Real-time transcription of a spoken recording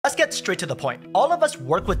Let's get straight to the point. All of us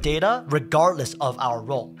work with data regardless of our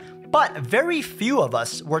role. But very few of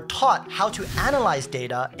us were taught how to analyze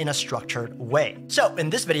data in a structured way. So in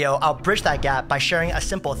this video, I'll bridge that gap by sharing a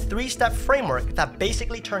simple 3-step framework that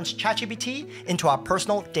basically turns ChatGPT into our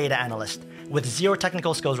personal data analyst with zero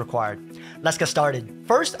technical skills required. Let's get started.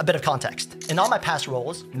 First, a bit of context. In all my past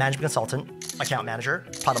roles, management consultant, account manager,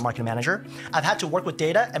 product marketing manager, I've had to work with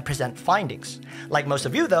data and present findings. Like most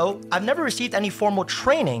of you though, I've never received any formal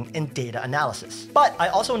training in data analysis. But I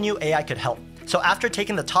also knew AI could help. So after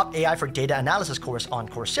taking the top AI for data analysis course on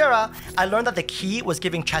Coursera, I learned that the key was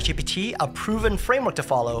giving ChatGPT a proven framework to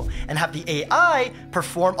follow and have the AI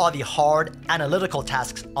perform all the hard analytical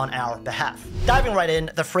tasks on our behalf. Diving right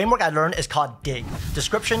in, the framework I learned is called DIG,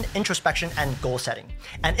 Description, Introspection, and Goal Setting.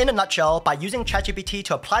 And in a nutshell, by using ChatGPT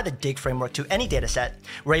to apply the DIG framework to any dataset,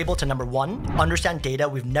 we're able to, number 1, understand data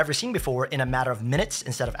we've never seen before in a matter of minutes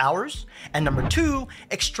instead of hours, and number 2,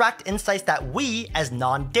 extract insights that we, as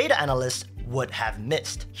non-data analysts, would have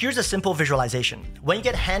missed. Here's a simple visualization. When you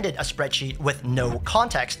get handed a spreadsheet with no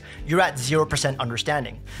context, you're at 0%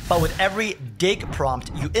 understanding. But with every dig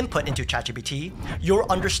prompt you input into ChatGPT,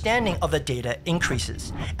 your understanding of the data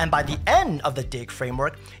increases. And by the end of the dig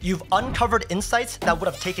framework, you've uncovered insights that would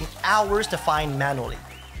have taken hours to find manually,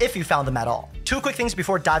 if you found them at all. 2 quick things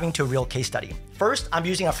before diving to a real case study. First, I'm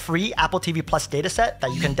using a free Apple TV Plus dataset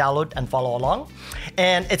that you can download and follow along.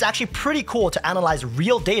 And it's actually pretty cool to analyze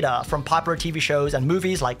real data from popular TV shows and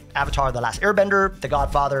movies like Avatar: The Last Airbender, The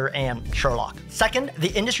Godfather, and Sherlock. Second,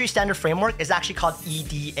 the industry standard framework is actually called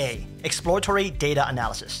EDA, Exploratory Data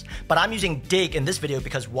Analysis. But I'm using DIG in this video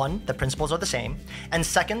because 1, the principles are the same, and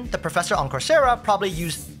 2nd, the professor on Coursera probably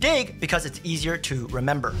used DIG because it's easier to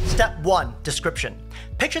remember. Step 1, description.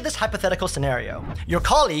 Picture this hypothetical scenario. Your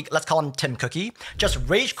colleague, let's call him Tim Cookie, just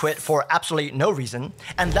rage quit for absolutely no reason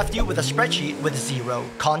and left you with a spreadsheet with zero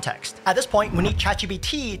context. At this point, we need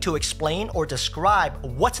ChatGPT to explain or describe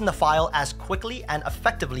what's in the file as quickly and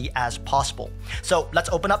effectively as possible. So let's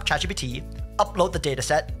open up ChatGPT, upload the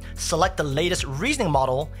dataset, select the latest reasoning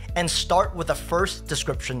model, and start with the first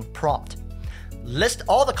description prompt. List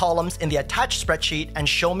all the columns in the attached spreadsheet and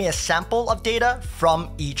show me a sample of data from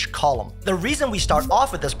each column. The reason we start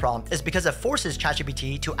off with this prompt is because it forces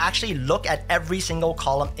ChatGPT to actually look at every single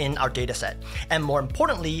column in our dataset, and more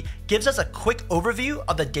importantly, gives us a quick overview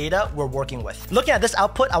of the data we're working with. Looking at this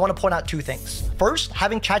output, I want to point out 2 things. First,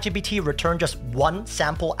 having ChatGPT return just 1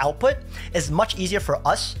 sample output is much easier for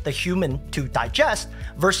us, the human, to digest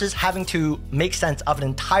versus having to make sense of an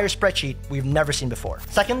entire spreadsheet we've never seen before.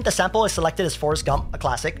 Second, the sample is selected as Forrest Gump, a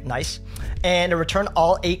classic, nice. And it returned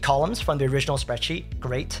all 8 columns from the original spreadsheet,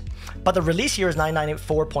 great. But the release here is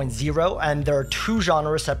 994.0 and there are 2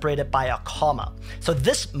 genres separated by a comma. So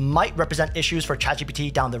this might represent issues for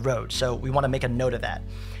ChatGPT down the road, so we want to make a note of that.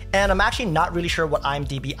 And I'm actually not really sure what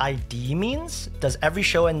IMDb ID means. Does every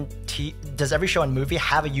show and movie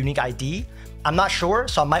have a unique ID? I'm not sure,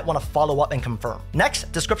 so I might want to follow up and confirm.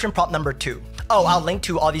 Next, description prompt number 2. Oh, I'll link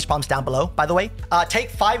to all these prompts down below, by the way.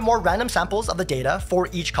 Take 5 more random samples of the data for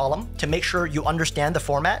each column to make sure you understand the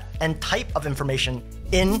format and type of information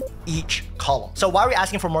in each column. So why are we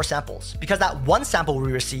asking for more samples? Because that 1 sample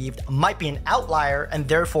we received might be an outlier and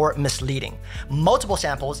therefore misleading. Multiple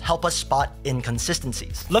samples help us spot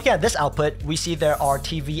inconsistencies. Looking at this output, we see there are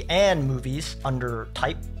TV and movies under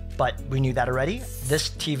type, but we knew that already. This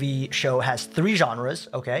TV show has 3 genres,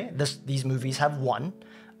 okay? These movies have 1,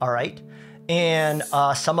 all right? And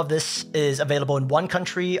some of this is available in 1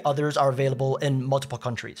 country, others are available in multiple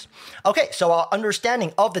countries. Okay, so our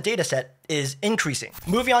understanding of the dataset is increasing.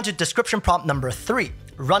 Moving on to description prompt number 3.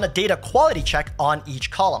 Run a data quality check on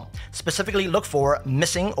each column. Specifically look for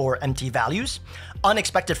missing or empty values,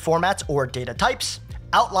 unexpected formats or data types,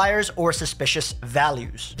 outliers or suspicious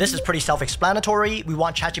values. This is pretty self-explanatory. We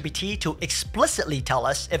want ChatGPT to explicitly tell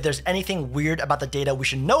us if there's anything weird about the data we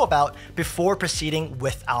should know about before proceeding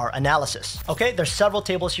with our analysis. Okay, there's several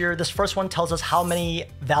tables here. This first one tells us how many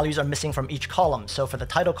values are missing from each column. So for the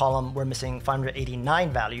title column, we're missing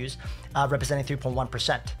 589 values, representing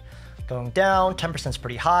 3.1%. Going down, 10% is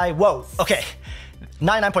pretty high. Whoa, okay,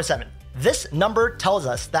 99.7. This number tells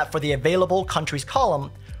us that for the available countries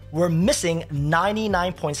column, we're missing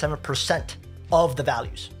 99.7% of the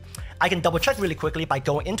values. I can double check really quickly by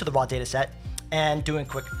going into the raw data set and doing a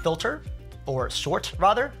quick filter, or sort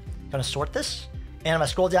rather. I'm gonna sort this, and if I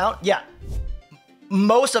scroll down, yeah,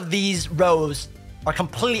 most of these rows are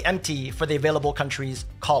completely empty for the available countries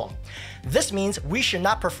column. This means we should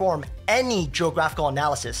not perform any geographical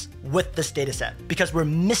analysis with this dataset because we're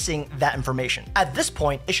missing that information. At this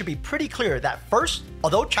point, it should be pretty clear that first,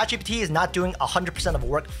 although ChatGPT is not doing 100% of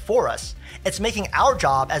work for us, it's making our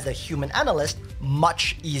job as a human analyst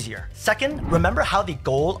much easier. Second, remember how the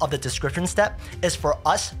goal of the description step is for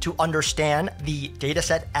us to understand the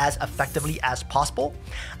dataset as effectively as possible.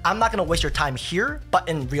 I'm not gonna waste your time here, but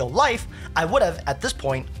in real life, I would have at this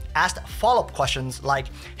point asked follow-up questions like,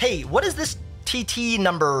 hey, what does this TT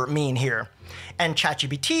number mean here? And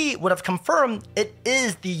ChatGPT would have confirmed it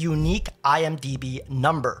is the unique IMDb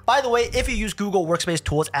number. By the way, if you use Google Workspace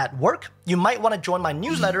tools at work, you might want to join my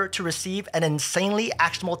newsletter to receive an insanely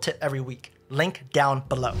actionable tip every week. Link down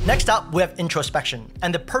below. Next up, we have introspection.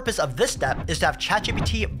 And the purpose of this step is to have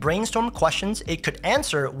ChatGPT brainstorm questions it could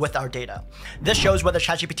answer with our data. This shows whether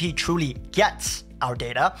ChatGPT truly gets our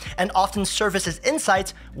data and often surfaces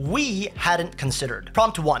insights we hadn't considered.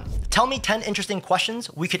 Prompt 1. Tell me 10 interesting questions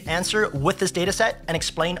we could answer with this dataset and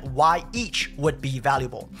explain why each would be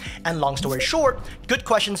valuable. And long story short, good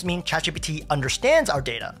questions mean ChatGPT understands our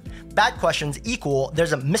data. Bad questions equal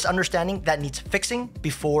there's a misunderstanding that needs fixing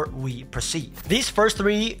before we proceed. These first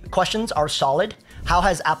 3 questions are solid. How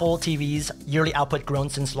has Apple TV's yearly output grown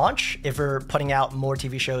since launch? If we're putting out more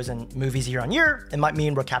TV shows and movies year on year, it might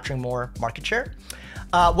mean we're capturing more market share.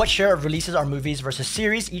 What share of releases are movies versus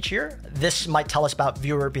series each year? This might tell us about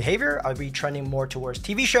viewer behavior. Are we trending more towards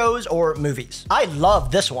TV shows or movies? I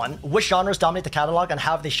love this one. Which genres dominate the catalog and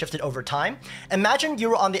how have they shifted over time? Imagine you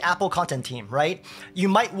were on the Apple content team, right? You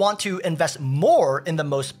might want to invest more in the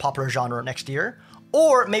most popular genre next year.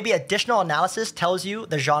 Or maybe additional analysis tells you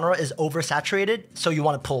the genre is oversaturated, so you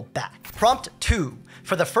want to pull back. Prompt 2.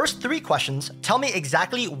 For the first 3 questions, tell me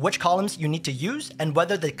exactly which columns you need to use and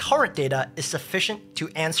whether the current data is sufficient to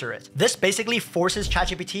answer it. This basically forces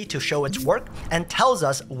ChatGPT to show its work and tells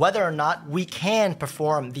us whether or not we can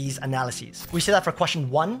perform these analyses. We see that for question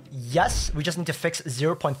 1, yes, we just need to fix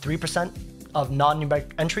 0.3% of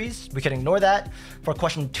non-numeric entries. We can ignore that. For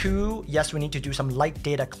question 2, yes, we need to do some light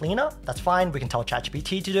data cleanup. That's fine. We can tell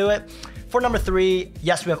ChatGPT to do it. For number 3,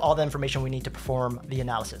 yes, we have all the information we need to perform the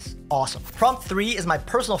analysis. Awesome. Prompt 3 is my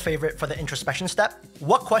personal favorite for the introspection step.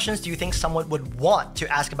 What questions do you think someone would want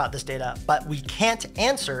to ask about this data, but we can't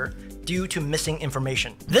answer due to missing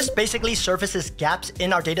information? This basically surfaces gaps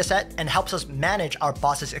in our dataset and helps us manage our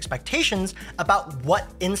boss's expectations about what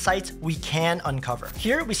insights we can uncover.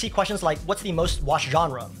 Here we see questions like, what's the most watched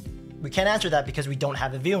genre? We can't answer that because we don't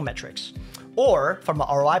have the viewing metrics. Or from an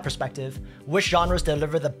ROI perspective, which genres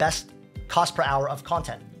deliver the best cost per hour of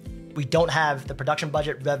content? We don't have the production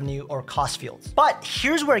budget, revenue, or cost fields. But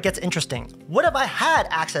here's where it gets interesting. What if I had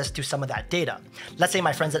access to some of that data? Let's say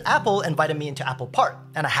my friends at Apple invited me into Apple Park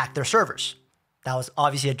and I hacked their servers. That was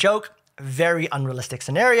obviously a joke, very unrealistic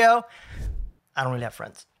scenario. I don't really have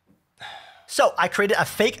friends. So I created a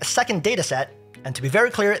fake second data set. And to be very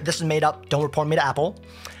clear, this is made up, don't report me to Apple,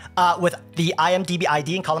 with the IMDb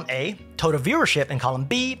ID in column A, total viewership in column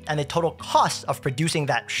B, and the total cost of producing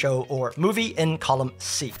that show or movie in column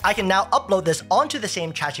C. I can now upload this onto the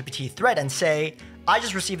same ChatGPT thread and say, I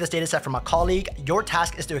just received this dataset from a colleague. Your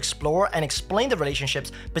task is to explore and explain the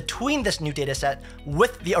relationships between this new dataset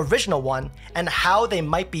with the original one and how they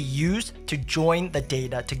might be used to join the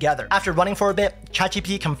data together. After running for a bit,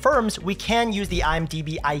 ChatGPT confirms we can use the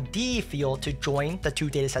IMDb ID field to join the 2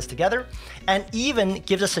 datasets together and even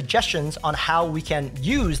gives us suggestions on how we can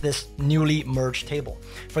use this newly merged table.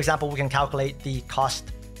 For example, we can calculate the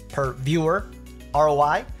cost per viewer,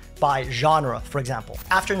 ROI, by genre, for example.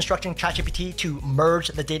 After instructing ChatGPT to merge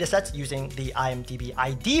the datasets using the IMDb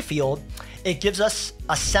ID field, it gives us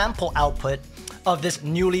a sample output of this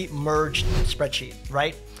newly merged spreadsheet,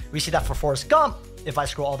 right? We see that for Forrest Gump. If I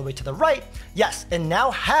scroll all the way to the right, yes, it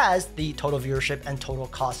now has the total viewership and total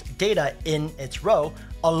cost data in its row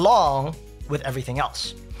along with everything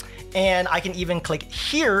else. And I can even click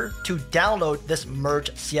here to download this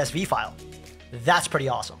merged CSV file. That's pretty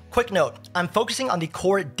awesome. Quick note, I'm focusing on the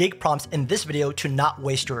core dig prompts in this video to not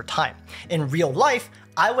waste your time. In real life,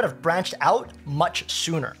 I would have branched out much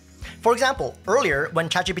sooner. For example, earlier when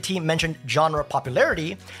ChatGPT mentioned genre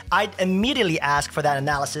popularity, I'd immediately ask for that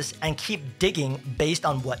analysis and keep digging based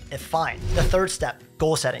on what it finds. The third step,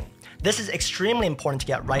 goal setting. This is extremely important to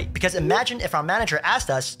get right because imagine if our manager asked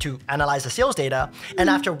us to analyze the sales data and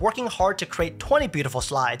after working hard to create 20 beautiful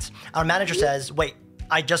slides, our manager says, wait,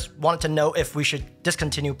 I just wanted to know if we should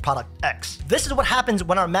discontinue product X. This is what happens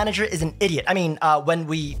when our manager is an idiot. I mean, when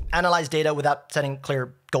we analyze data without setting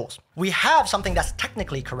clear goals. We have something that's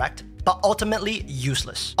technically correct, but ultimately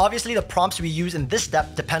useless. Obviously, the prompts we use in this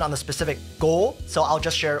step depend on the specific goal, so I'll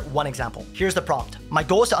just share one example. Here's the prompt. My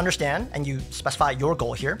goal is to understand, and you specify your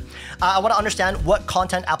goal here, I want to understand what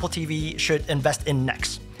content Apple TV should invest in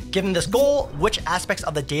next. Given this goal, which aspects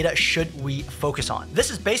of the data should we focus on?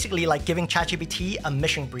 This is basically like giving ChatGPT a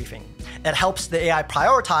mission briefing. It helps the AI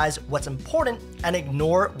prioritize what's important and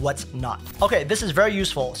ignore what's not. Okay, this is very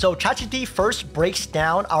useful. So ChatGPT first breaks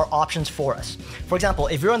down our options for us. For example,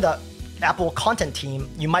 if you're on the Apple content team,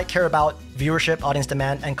 you might care about viewership, audience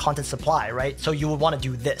demand, and content supply, right? So you would want to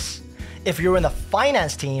do this. If you're in the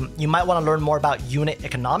finance team, you might want to learn more about unit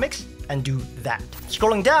economics and do that.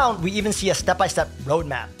 Scrolling down, we even see a step-by-step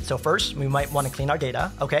roadmap. So first, we might want to clean our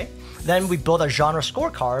data, okay? Then we build a genre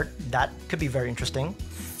scorecard. That could be very interesting.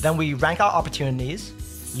 Then we rank our opportunities,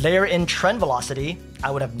 layer in trend velocity.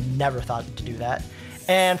 I would have never thought to do that.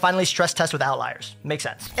 And finally, stress test with outliers. Makes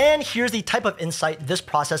sense. And here's the type of insight this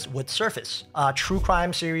process would surface. True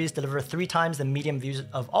crime series deliver 3 times the median views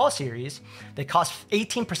of all series. They cost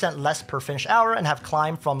 18% less per finished hour and have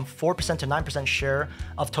climbed from 4% to 9% share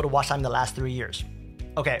of total watch time in the last 3 years.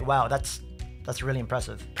 Okay, wow, that's really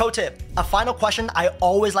impressive. Pro tip, a final question I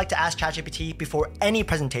always like to ask ChatGPT before any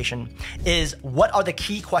presentation is, what are the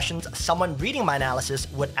key questions someone reading my analysis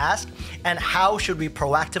would ask, and how should we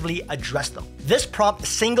proactively address them? This prompt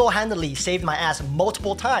single-handedly saved my ass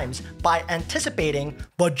multiple times by anticipating,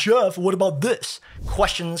 but Jeff, what about this?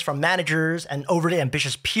 Questions from managers and overly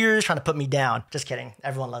ambitious peers trying to put me down. Just kidding,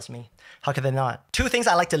 everyone loves me. How could they not? 2 things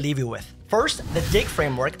I like to leave you with. First, the DIG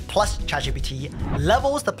framework plus ChatGPT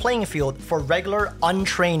levels the playing field for regular,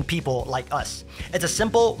 untrained people like us. It's a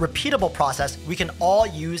simple, repeatable process we can all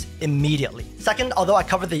use immediately. Second, although I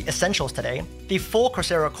covered the essentials today, the full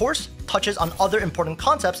Coursera course touches on other important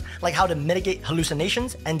concepts like how to mitigate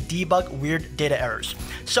hallucinations and debug weird data errors.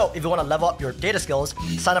 So if you want to level up your data skills,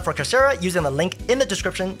 sign up for Coursera using the link in the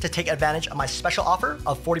description to take advantage of my special offer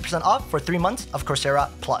of 40% off for 3 months of Coursera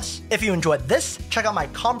Plus. If you enjoyed this, check out my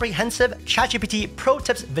comprehensive ChatGPT Pro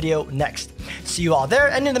Tips video next. See you all there,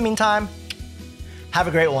 and in the meantime, have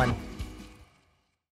a great one.